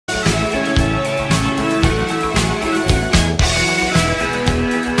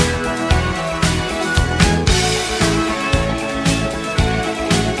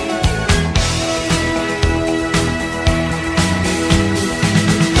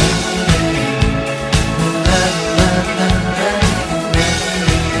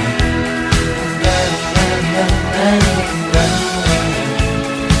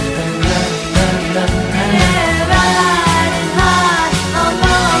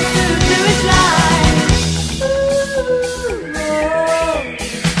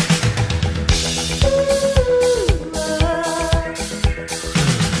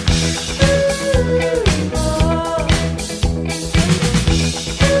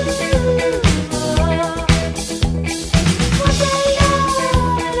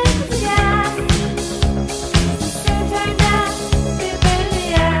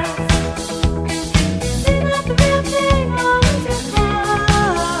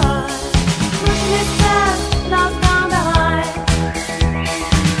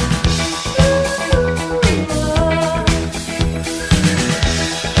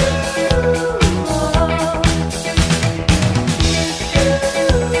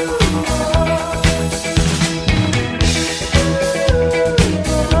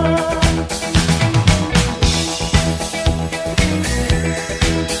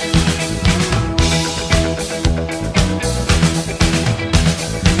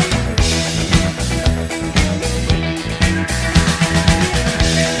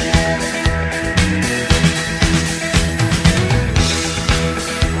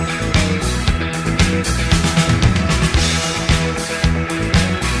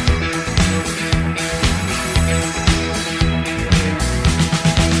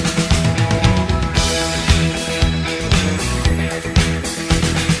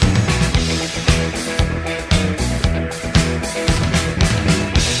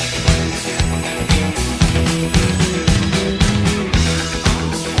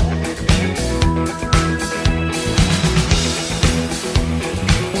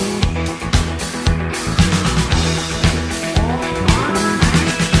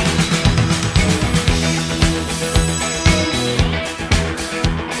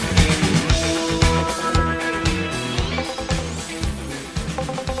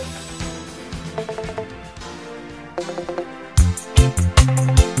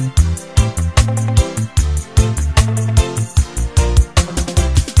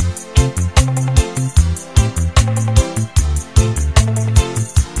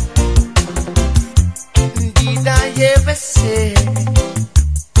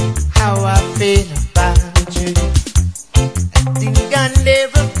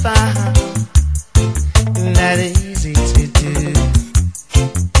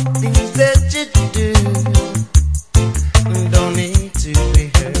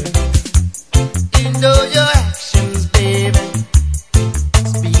know your actions, baby,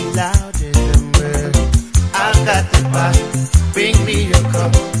 speak louder than words. I've got the bottle, bring me your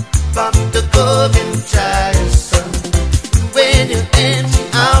cup, pop the cork and try your son. When you're empty,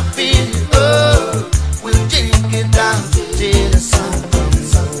 I'll feel you up. We'll drink it down till the sun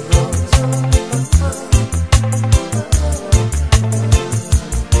comes up.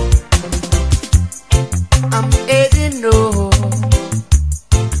 I'm heading home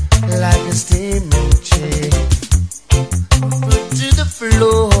like a steaming chain, foot to the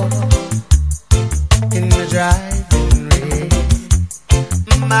floor in the driving rain.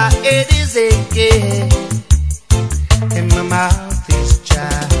 My head is aching and my mouth is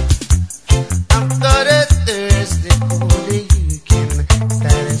dry. I've got a thirsty only you can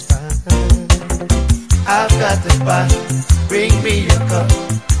satisfy. I've got the bottle, bring me a cup,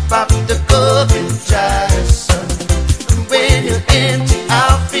 pop the cork and try some. When you're empty,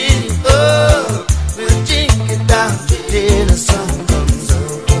 I'll fill you up. We'll drink it down till the sun comes up.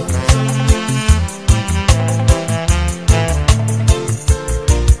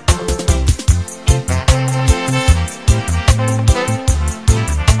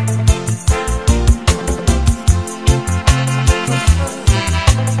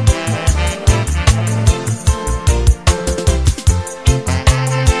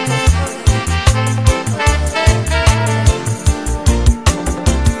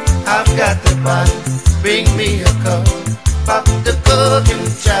 I've got the bottle, bring me a cup, pop the cork and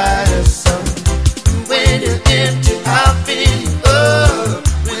try some. When you're empty, I'll fill you up.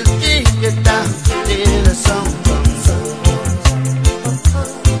 We'll drink it down till the sun comes up.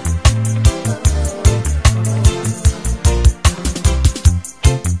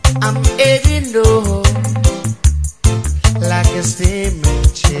 I'm heading home like a steaming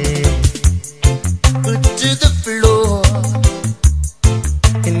chain, put to the floor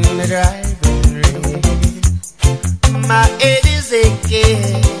in the driving rain. My head is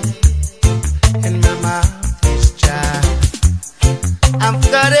aching and my mouth is dry. I've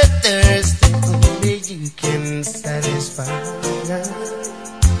got a thirsty only you can satisfy.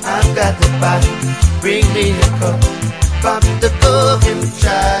 I've got the bottle, bring me a cup, pop the cork and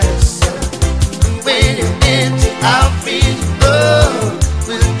try some. When you're empty, I'll fill you up.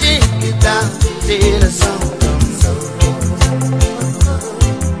 We'll drink it down till the sun comes up.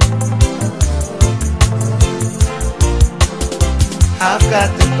 I've got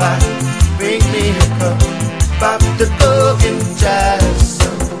the bottle, bring me a cup, pop the cork and try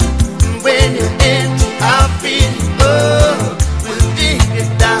some. When you're empty, I'll fill you up. We'll drink it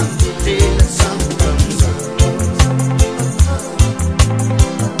down till the sun comes up.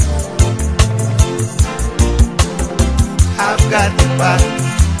 I've got the bottle,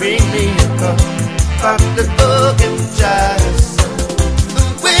 bring me a cup, pop the cork and try some.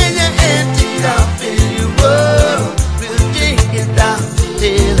 When you're empty, I'll fill you up. We'll drink it down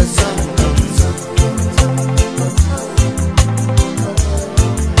till the sun comes up.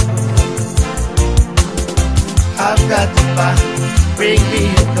 I've got the bottle, bring me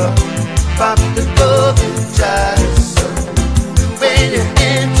a cup, pop the cork and try some. When you're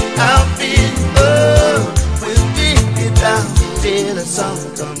empty, I'll fill you up. We'll drink it down till the sun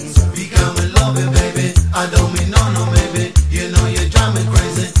comes up. Become in love with baby, I don't mean no baby. You know you drive me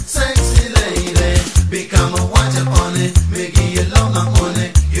crazy, sexy lady. Become a watch upon it, making you love my money.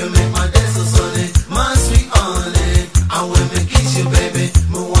 You make my day so sunny, my sweet honey. I will me kiss you baby,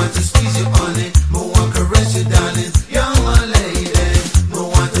 me want to squeeze you on it, me want to caress you darling. You're my lady, me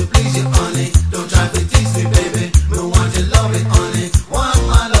want to please you honey. Don't try to tease me baby, me want to love it honey. Want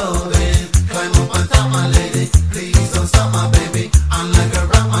my loving, climb up on top my lady. Please don't stop my baby, I'm like a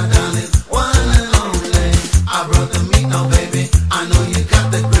rock my darling. One and only, I brought the meat now baby. I know you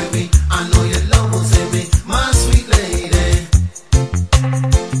got the gravy, I know your love will save me, my sweet lady.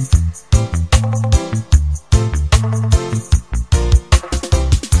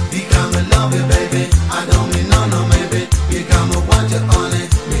 Become in love with baby, I don't mean no maybe. Become a want you on it,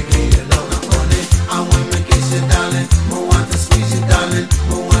 making you love not on it. I want to kiss you darling, me want to squeeze you darling,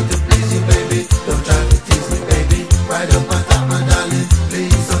 me want to please you baby. Don't try to tease me baby, right up on top my darling.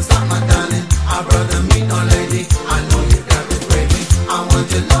 Please don't stop my darling, I brought the meat no lady. I know you got the gravy, I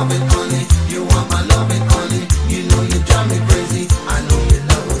want your loving honey. You want my loving honey, you know you drive me crazy. I know your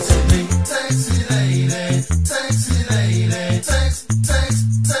love will save me. Sexy lady, sexy lady, sexy lady,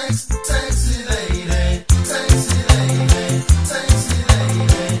 sexy lady, sexy lady, sexy lady,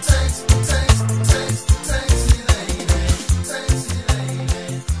 sexy lady,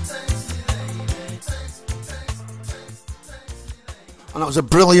 And that was a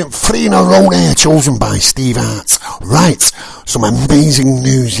brilliant 3 in a row there, chosen by Steve Hart. Right, some amazing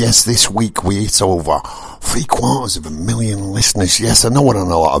news. Yes, this week we hit over 750,000 listeners. Yes, I know we're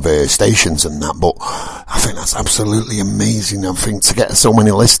on a lot of stations and that, but I think that's absolutely amazing. I think to get so many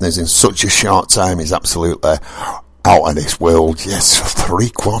listeners in such a short time is absolutely out of this world. Yes,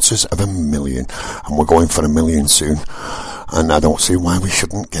 750,000, and we're going for 1 million soon. And I don't see why we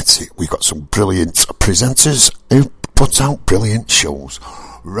shouldn't get it. We've got some brilliant presenters who put out brilliant shows.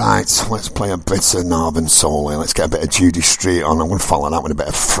 Right, let's play a bit of Northern Soul here. Let's get a bit of Judy Street on. I'm going to follow that with a bit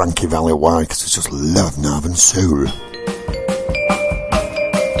of Frankie Valli. Why? Because I just love Northern Soul. Do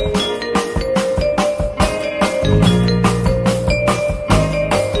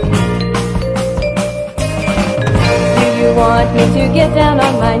you want me to get down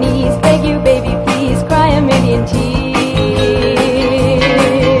on my knees, beg you, baby, please, cry a million tears?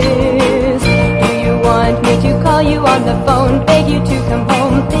 Do you want me to call you on the phone, beg you to come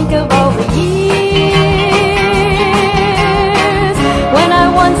home, think of all the years when I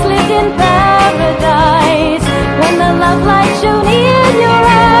once lived in paradise, when the love light shone in your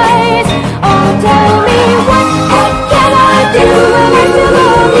eyes? Oh, tell me what can I do when I still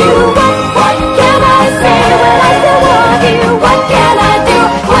love you? What can I say when I still love you? What can I do?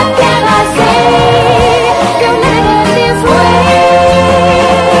 What can I say? You're living this way.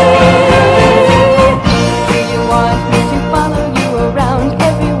 Do you want me to follow you around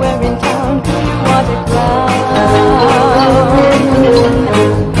everywhere in town? Want a clown?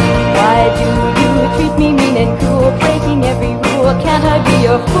 Why do you treat me mean and cruel, breaking every rule? Can't I be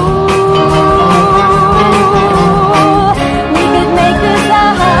your fool? We could make this a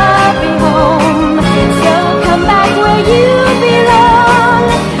happy home, so come back where you belong.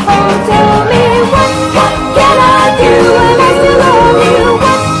 Oh, tell me what can I do when I still love you?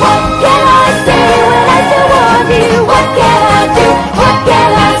 What can I say when I still love you? What can I do? What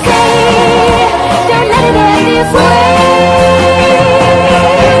can I say? Don't let it end this way.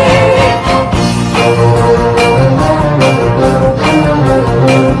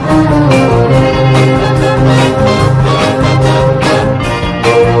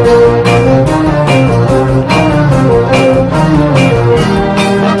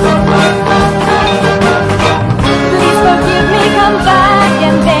 Please forgive me, come back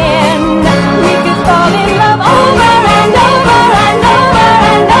and then we could fall in love over and over and over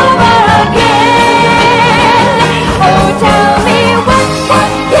and over again. Oh, tell me what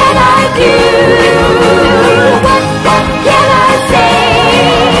can I do? What can I say?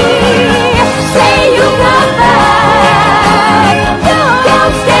 Say you'll come back,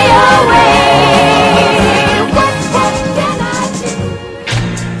 don't stay away. What can I do?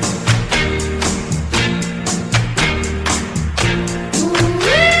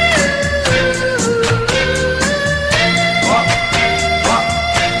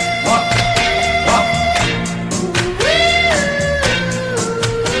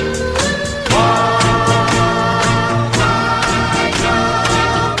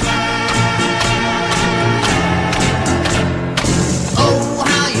 Oh,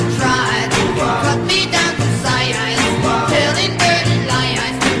 how you tried to cut me down to size, telling dirty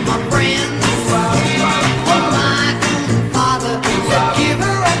lies to my friends. Oh, my own father said, give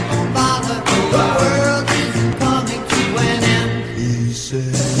her up, don't bother. The world isn't coming to an end. He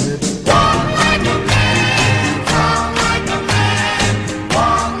said, walk like a man, talk like a man,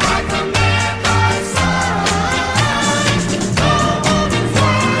 walk like a man, my son. No woman's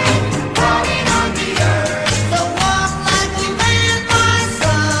right, walking on the earth, so walk like a man, my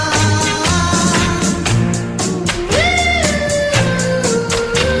son.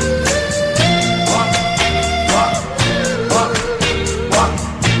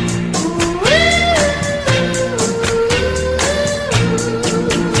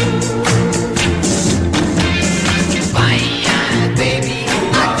 Fine, baby,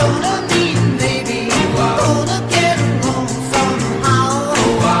 I gonna need baby, gonna get along somehow.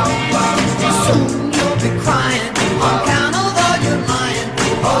 Soon you'll be crying on account of all your lying.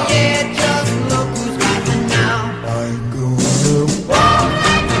 Oh yeah, just look who's laughing now. I'm gonna walk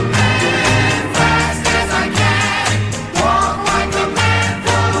like a man, fast as I can. Walk like a man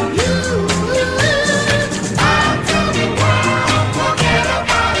from you. I'll tell the world, forget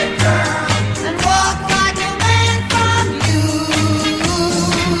about it, girl, and walk like a man from you.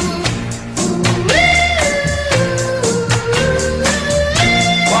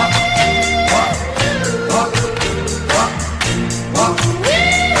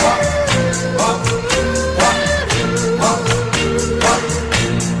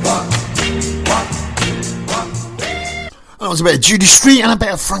 That was a bit of Judy Street and a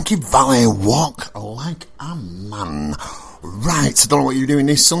bit of Frankie Valli. Walk like a man. Right, I don't know what you're doing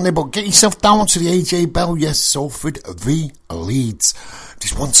this Sunday, but get yourself down to the AJ Bell. Yes, Salford v Leeds.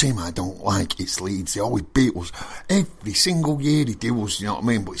 There's one team I don't like, it's Leeds. They always beat us. Every single year they do us, you know what I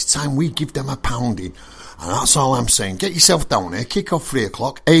mean? But it's time we give them a pounding. And that's all I'm saying. Get yourself down there, kick off 3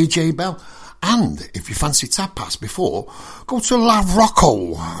 o'clock, AJ Bell. And if you fancy tapas before, go to La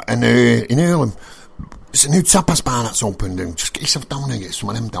Rocco and, in Earlham. It's a new tapas bar that's opened, and just get yourself down there, get some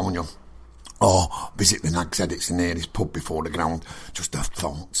of them down, you. Or visit the Nag's Head, it's the nearest pub before the ground. Just have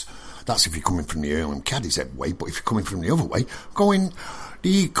thoughts. That's if you're coming from the Earlham Caddies Head way, but if you're coming from the other way, go in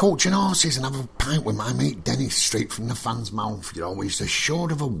the Coach and Horses and have a pint with my mate Dennis, straight from the fan's mouth. You're always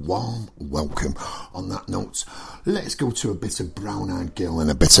assured of a warm welcome. On that note, let's go to a bit of Brown Eyed Girl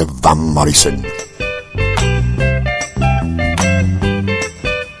and a bit of Van Morrison.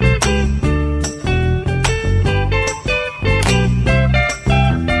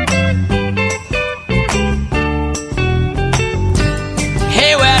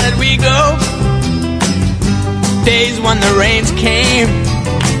 Days when the rains came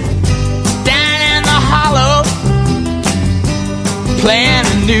down in the hollow, playing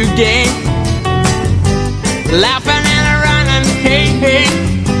a new game, laughing and a running, hey, hey,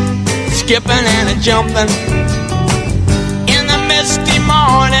 skipping and a jumping in the misty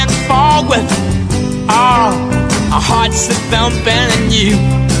morning fog with our hearts a thumping, and you,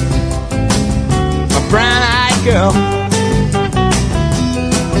 a brown-eyed girl,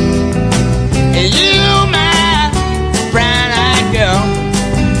 and you, my brown-eyed girl.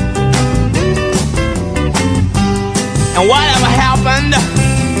 And whatever happened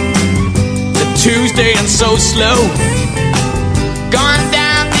to Tuesday and so slow, gone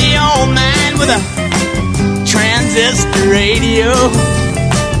down the old man with a transistor radio,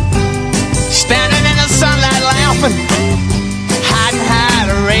 standing in the sunlight laughing, hiding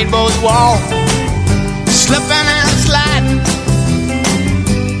behind a rainbow's wall, slipping and sliding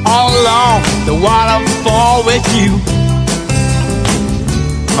all along the waterfall with you.